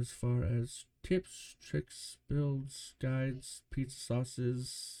 As far as tips, tricks, builds, guides, pizza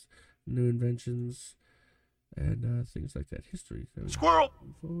sauces, new inventions, and things like that. History. Squirrel.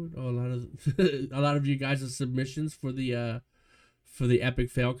 Forward. Oh, a lot of you guys' submissions for the epic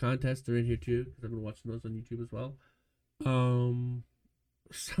fail contest are in here too, because I've been watching those on YouTube as well. Some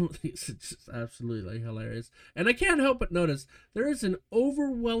of these are just absolutely hilarious, and I can't help but notice there is an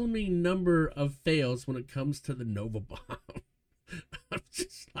overwhelming number of fails when it comes to the Nova Bomb. I'm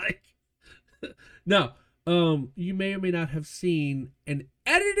just like, now, you may or may not have seen an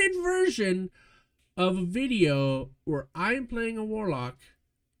edited version of a video where I'm playing a warlock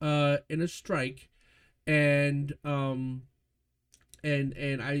in a strike, and I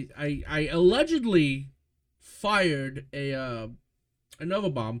allegedly fired a Nova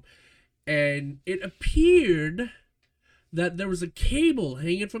Bomb, and it appeared that there was a cable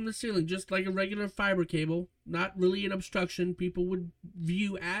hanging from the ceiling, just like a regular fiber cable, not really an obstruction people would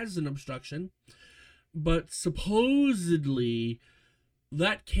view as an obstruction, but supposedly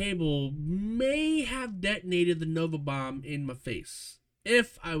that cable may have detonated the Nova Bomb in my face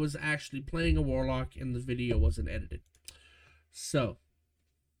if I was actually playing a warlock and the video wasn't edited. So,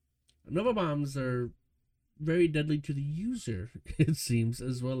 Nova Bombs are very deadly to the user, it seems,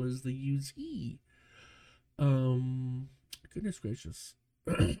 as well as the usee. Goodness gracious.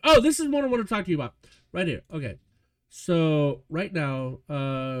 Oh, this is what I want to talk to you about. Right here. Okay. So, right now,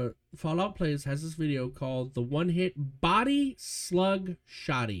 Fallout Plays has this video called The One-Hit Body Slug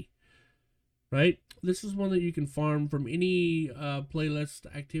Shotty. Right? This is one that you can farm from any playlist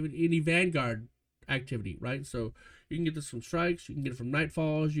activity, any Vanguard activity, right? So, you can get this from Strikes, you can get it from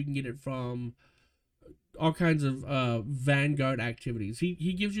Nightfalls, you can get it from all kinds of Vanguard activities.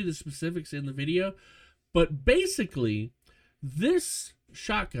 He gives you the specifics in the video, but basically, this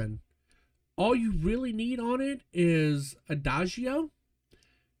shotgun, all you really need on it is Adagio.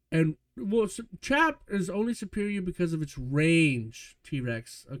 And, well, Chap is only superior because of its range,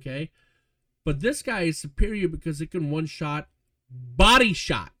 T-Rex, okay? But this guy is superior because it can one-shot body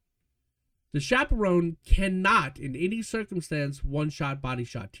shot. The Chaperone cannot, in any circumstance, one-shot body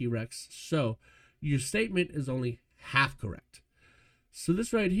shot T-Rex. So, your statement is only half correct. So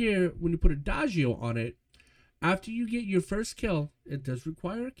this right here, when you put Adagio on it, after you get your first kill, it does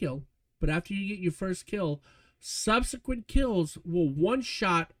require a kill, but after you get your first kill, subsequent kills will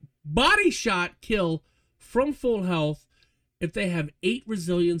one-shot, body shot kill from full health if they have 8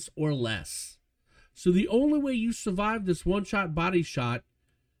 resilience or less. So the only way you survive this one-shot body shot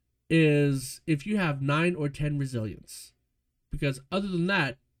is if you have 9 or 10 resilience. Because other than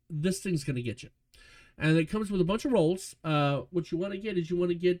that, this thing's going to get you. And it comes with a bunch of rolls. What you want to get is you want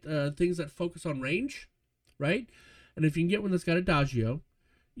to get things that focus on range, right? And if you can get one that's got Adagio,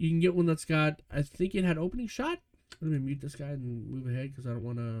 you can get one that's got, I think it had opening shot. Let me mute this guy and move ahead because I don't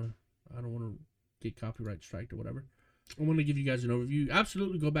want to get copyright striked or whatever. I want to give you guys an overview.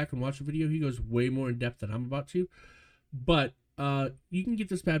 Absolutely go back and watch the video. He goes way more in depth than I'm about to. But you can get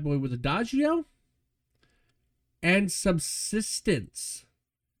this bad boy with Adagio and Subsistence.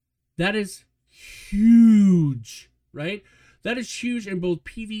 That is huge, right? That is huge in both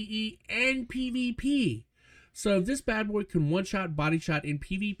PvE and PvP. So if this bad boy can one-shot, body shot in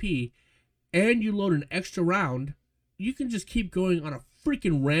PvP, and you load an extra round, you can just keep going on a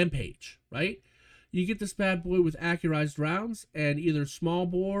freaking rampage, right? You get this bad boy with accurized rounds and either small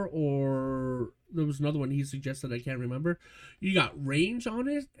bore or there was another one he suggested, I can't remember. You got range on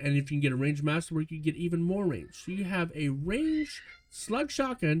it, and if you can get a range masterwork, you get even more range. So you have a range slug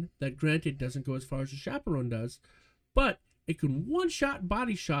shotgun that, granted, doesn't go as far as the Chaperone does, but it can one-shot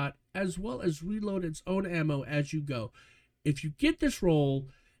body shot as well as reload its own ammo as you go. If you get this roll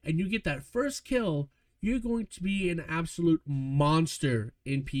and you get that first kill, you're going to be an absolute monster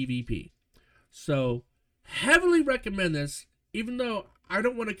in PvP. So, heavily recommend this, even though I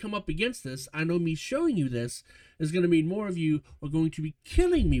don't want to come up against this. I know me showing you this is going to mean more of you are going to be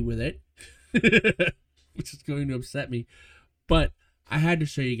killing me with it, which is going to upset me. But I had to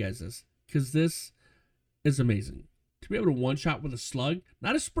show you guys this, because this is amazing. To be able to one-shot with a slug,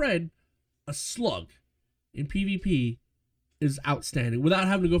 not a spread, a slug in PvP is outstanding without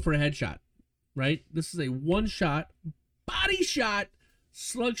having to go for a headshot, right? This is a one-shot, body shot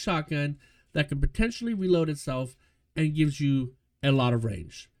slug shotgun that can potentially reload itself and gives you a lot of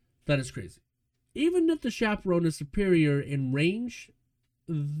range. That is crazy. Even if the Chaperone is superior in range,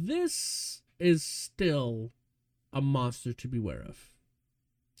 this is still a monster to beware of.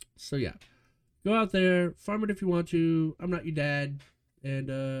 So yeah, go out there, farm it if you want to. I'm not your dad.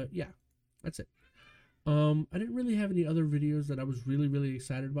 And yeah, that's it. I didn't really have any other videos that I was really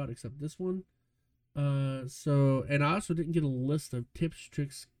excited about except this one. And I also didn't get a list of tips,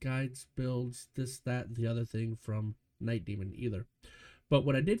 tricks, guides, builds, this, that, and the other thing from Night Demon either. But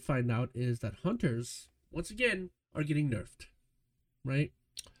what I did find out is that hunters, once again, are getting nerfed, right?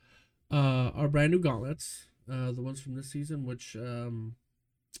 Our brand new gauntlets, the ones from this season, which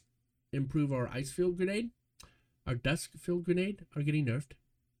improve our ice field grenade, our dusk field grenade, are getting nerfed,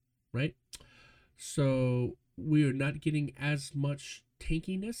 right? So we are not getting as much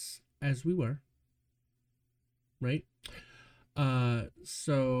tankiness as we were. Right?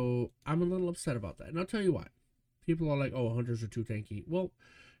 So I'm a little upset about that. And I'll tell you why. People are like, oh, hunters are too tanky. Well,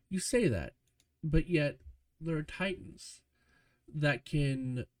 you say that, but yet there are titans that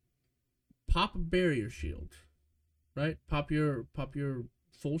can pop a barrier shield, right? Pop your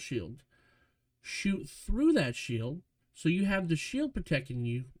full shield, shoot through that shield, so you have the shield protecting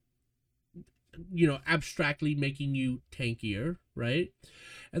you, you know, abstractly making you tankier, right?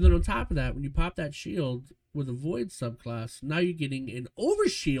 And then on top of that, when you pop that shield with a void subclass, now you're getting an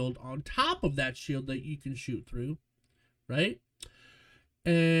overshield on top of that shield that you can shoot through, right?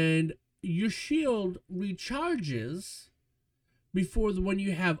 And your shield recharges before the one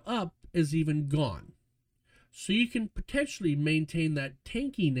you have up is even gone. So you can potentially maintain that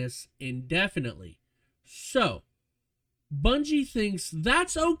tankiness indefinitely. So, Bungie thinks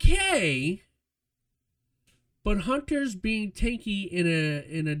that's okay, but hunters being tanky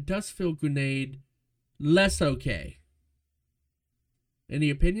in a dust-filled grenade, less okay. Any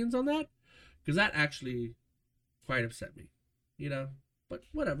opinions on that? Because that actually quite upset me, you know. But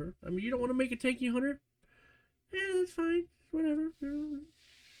whatever. I mean, you don't want to make a tanky hunter? That's fine. Whatever.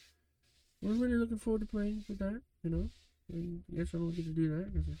 We're really looking forward to playing with that, you know. I guess I don't get to do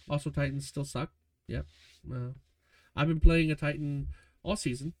that. Also, Titans still suck. Yep. I've been playing a Titan all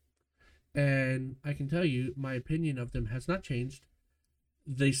season, and I can tell you, my opinion of them has not changed.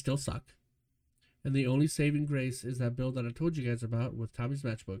 They still suck. And the only saving grace is that build that I told you guys about with Tommy's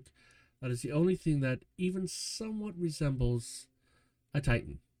Matchbook. That is the only thing that even somewhat resembles a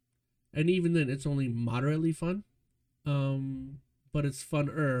Titan. And even then, it's only moderately fun. But it's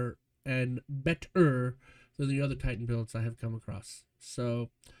funner and better than the other Titan builds I have come across. So,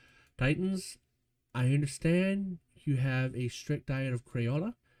 Titans, I understand you have a strict diet of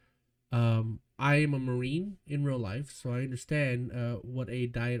Crayola. I am a Marine in real life, so I understand what a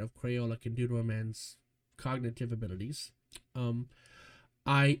diet of Crayola can do to a man's cognitive abilities.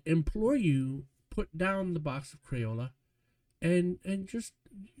 I implore you, put down the box of Crayola and just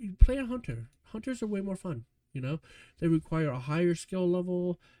play a hunter. Hunters are way more fun, you know? They require a higher skill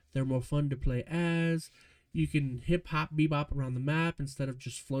level. They're more fun to play as. You can hip-hop, bebop around the map instead of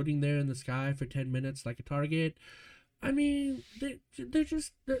just floating there in the sky for 10 minutes like a target. I mean,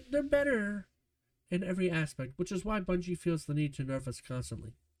 they're better in every aspect, which is why Bungie feels the need to nerf us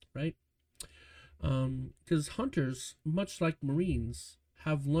constantly, right? Because hunters, much like Marines,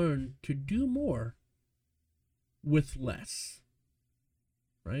 have learned to do more with less,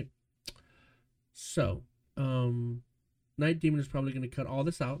 right? So, Night Demon is probably going to cut all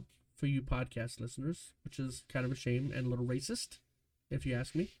this out for you podcast listeners, which is kind of a shame and a little racist, if you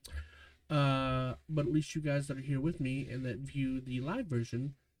ask me. But at least you guys that are here with me and that view the live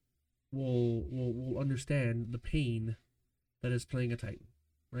version will understand the pain that is playing a Titan,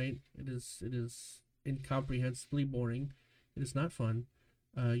 right? It is incomprehensibly boring. It is not fun.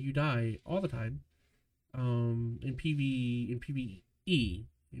 You die all the time. In PvE.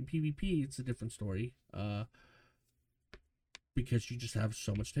 In PvP, it's a different story. Because you just have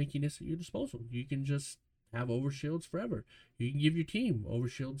so much tankiness at your disposal. You can just have overshields forever. You can give your team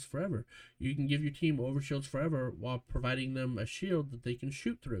overshields forever. You can give your team overshields forever while providing them a shield that they can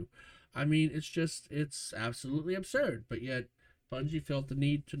shoot through. I mean, it's absolutely absurd. But yet, Bungie felt the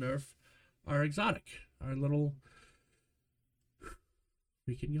need to nerf our exotic, our little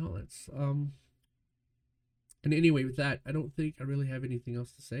freaking Yolets. And anyway, with that, I don't think I really have anything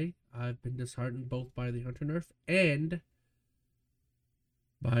else to say. I've been disheartened both by the Hunter nerf and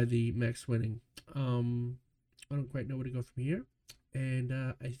by the Max winning. I don't quite know where to go from here. And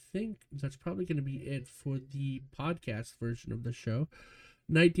I think that's probably going to be it for the podcast version of the show.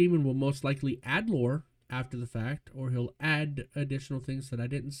 Night Demon will most likely add lore after the fact, or he'll add additional things that I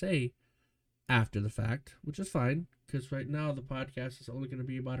didn't say after the fact, which is fine, because right now the podcast is only going to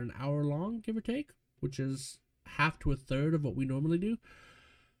be about an hour long, give or take, which is half to a third of what we normally do.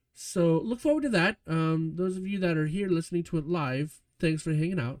 So look forward to that. Those of you that are here listening to it live, thanks for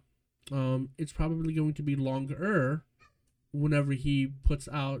hanging out. It's probably going to be longer whenever he puts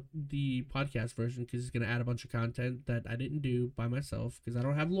out the podcast version, because he's going to add a bunch of content that I didn't do by myself, because I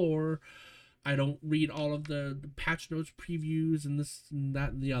don't have lore. I don't read all of the patch notes previews and this and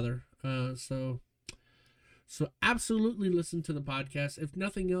that and the other. So absolutely listen to the podcast. If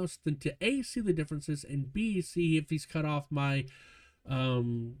nothing else, then to A, see the differences, and B, see if he's cut off my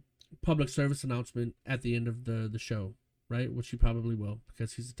public service announcement at the end of the show, right? Which he probably will,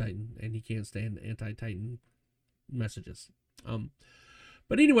 because he's a Titan and he can't stand anti-Titan messages.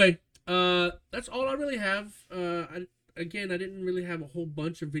 But anyway, that's all I really have. I didn't really have a whole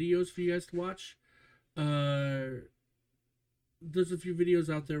bunch of videos for you guys to watch. There's a few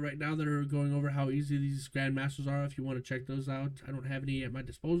videos out there right now that are going over how easy these Grandmasters are. If you want to check those out, I don't have any at my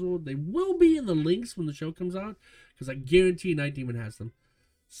disposal. They will be in the links when the show comes out, because I guarantee Night Demon has them.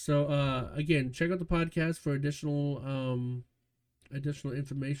 So again, check out the podcast for additional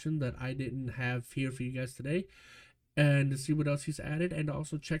information that I didn't have here for you guys today, and to see what else he's added, and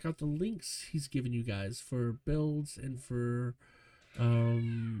also check out the links he's given you guys for builds and for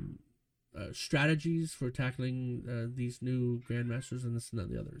strategies for tackling these new Grandmasters and this and that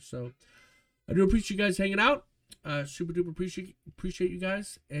and the other. So I do appreciate you guys hanging out. Super duper appreciate you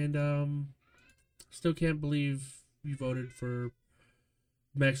guys, and still can't believe you voted for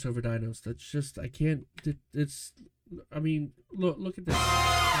Max over Dinos. That's just, I can't. It's, I mean, look at this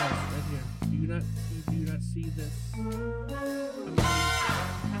right here. Do you not see this?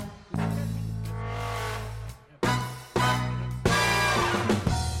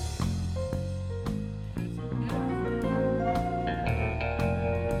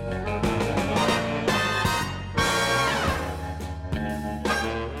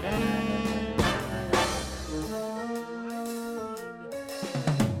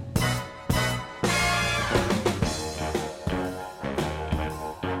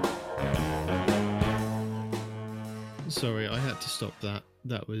 Sorry, I had to stop that.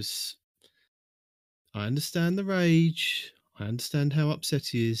 That was... I understand the rage. I understand how upset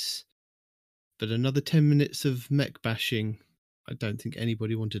he is. But another 10 minutes of mech bashing, I don't think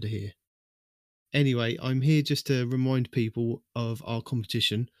anybody wanted to hear. Anyway, I'm here just to remind people of our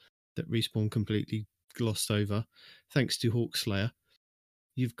competition that Respawn completely glossed over, thanks to Hawkslayer.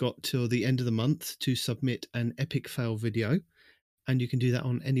 You've got till the end of the month to submit an epic fail video, and you can do that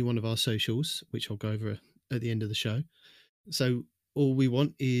on any one of our socials, which I'll go over at the end of the show. So all we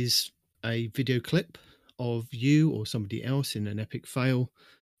want is a video clip of you or somebody else in an epic fail.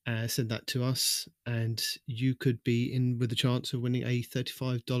 Send that to us, and you could be in with a chance of winning a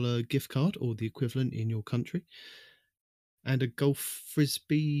 $35 gift card or the equivalent in your country, and a golf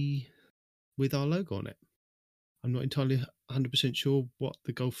frisbee with our logo on it. I'm not entirely 100% sure what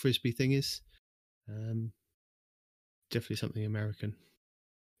the golf frisbee thing is. Definitely something American.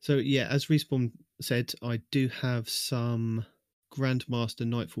 So yeah, as Respawn said, I do have some Grandmaster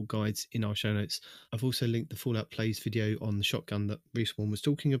Nightfall guides in our show notes. I've also linked the Fallout Plays video on the shotgun that Respawn was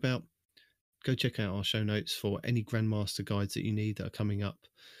talking about. Go check out our show notes for any Grandmaster guides that you need that are coming up.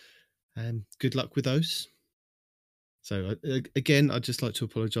 Good luck with those. So again, I'd just like to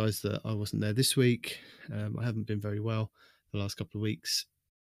apologise that I wasn't there this week. I haven't been very well the last couple of weeks.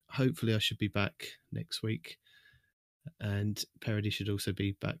 Hopefully I should be back next week, and Parody should also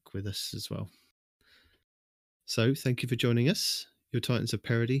be back with us as well. So thank you for joining us. Your Titans of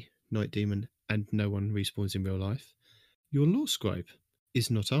Parody, Night Demon, and No One Respawns in Real Life. Your Law Scribe is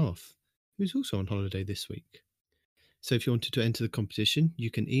Not Arth, who's also on holiday this week. So if you wanted to enter the competition, you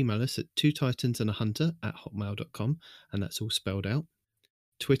can email us at twotitansandahunter@hotmail.com, and that's all spelled out.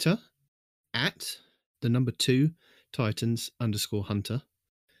 Twitter, at 2Titans_Hunter.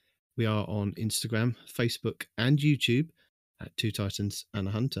 We are on Instagram, Facebook, and YouTube at 2Titans and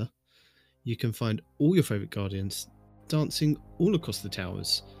a Hunter. You can find all your favourite Guardians dancing all across the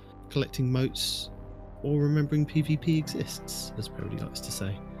towers, collecting motes, or remembering PvP exists, as Parody likes to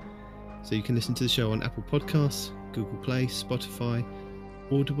say. So you can listen to the show on Apple Podcasts, Google Play, Spotify,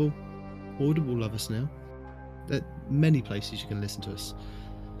 Audible. Audible love us now. There are many places you can listen to us.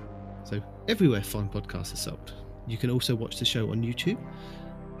 So everywhere fine podcasts are sold. You can also watch the show on YouTube.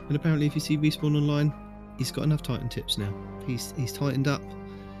 And apparently if you see Respawn online, he's got enough Titan tips now. He's tightened up.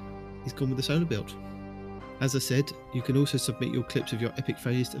 He's gone with the solo build. As I said, you can also submit your clips of your epic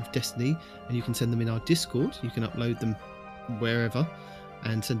failures of Destiny, and you can send them in our Discord. You can upload them wherever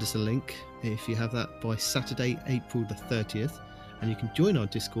and send us a link if you have that by Saturday, April the 30th. And you can join our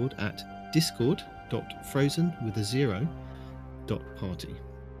Discord at discord.frozen.party.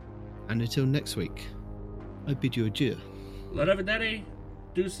 And until next week, I bid you adieu. Let have it, Daddy.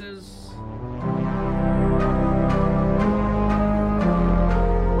 Deuces.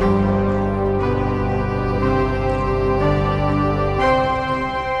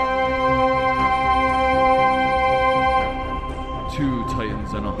 Two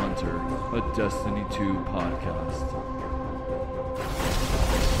Titans and a Hunter, a Destiny 2 podcast.